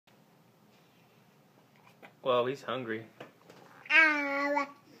Well, he's hungry.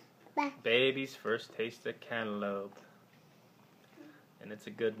 Baby's first taste of cantaloupe. And it's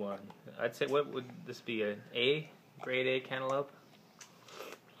a good one. I'd say, what would this be? An A? Grade A cantaloupe?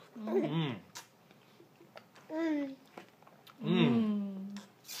 Mmm. Mmm.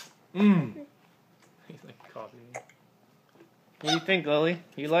 Mmm. He's like coffee. What do you think, Lily?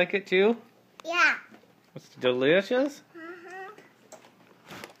 You like it too? Yeah. It's delicious?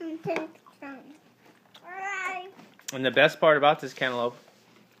 And the best part about this cantaloupe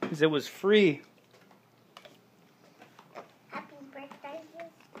is it was free. Happy birthday.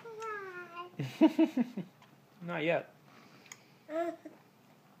 Not yet.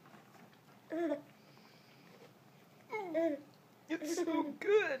 It's so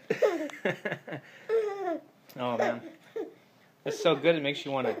good. Oh man. It's so good it makes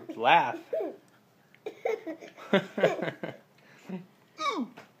you want to laugh. I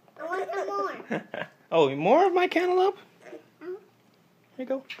want some more. Oh, more of my cantaloupe? Here you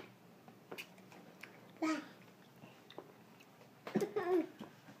go.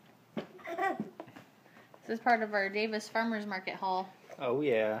 This is part of our Davis Farmers Market haul. Oh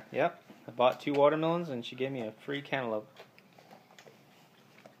yeah, yep. I bought 2 watermelons and she gave me a free cantaloupe.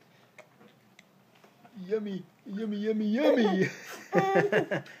 Yummy, yummy, yummy, yummy.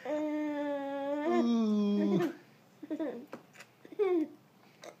 Ooh.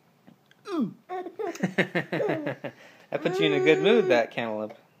 Ooh. That puts you in a good mood, that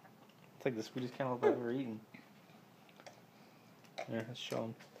cantaloupe. It's like the sweetest cantaloupe I've ever eaten. Here, let's show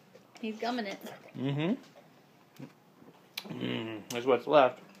him. He's gumming it. Mm-hmm. There's what's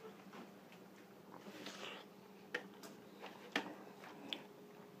left.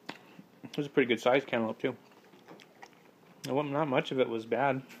 It was a pretty good sized cantaloupe too. Not much of it was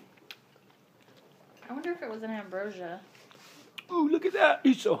bad. I wonder if it was an ambrosia. Ooh, look at that!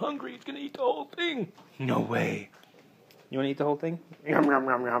 He's so hungry, he's gonna eat the whole thing. No way. You wanna eat the whole thing? Yum, yum,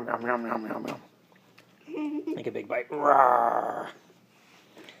 yum, yum, yum, yum, yum, yum, yum. Take a big bite. Rawr.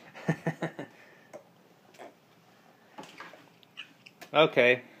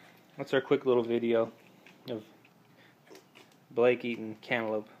 Okay, that's our quick little video of Blake eating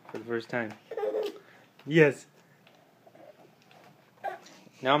cantaloupe for the first time. Yes.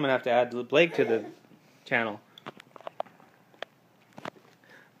 Now I'm going to have to add Blake to the channel.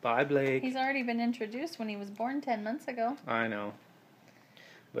 Bye, Blake. He's already been introduced when he was born 10 months ago. I know.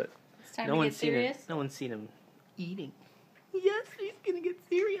 But It's time to get serious. No one's seen him eating. Yes, he's going to get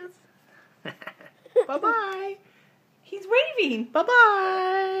serious. Bye-bye. He's waving.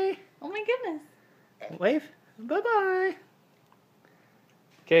 Bye-bye. Oh my goodness. Wave. Bye-bye.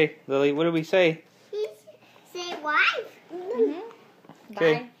 Okay, Lily, what did we say? Say wife. Mm-hmm.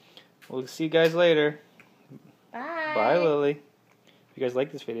 Okay. Bye. We'll see you guys later. Bye. Bye, Lily. If you guys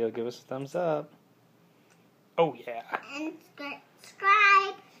like this video, give us a thumbs up. Oh, yeah. And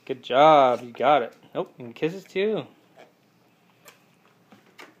subscribe. Good job. You got it. Oh, and kisses too.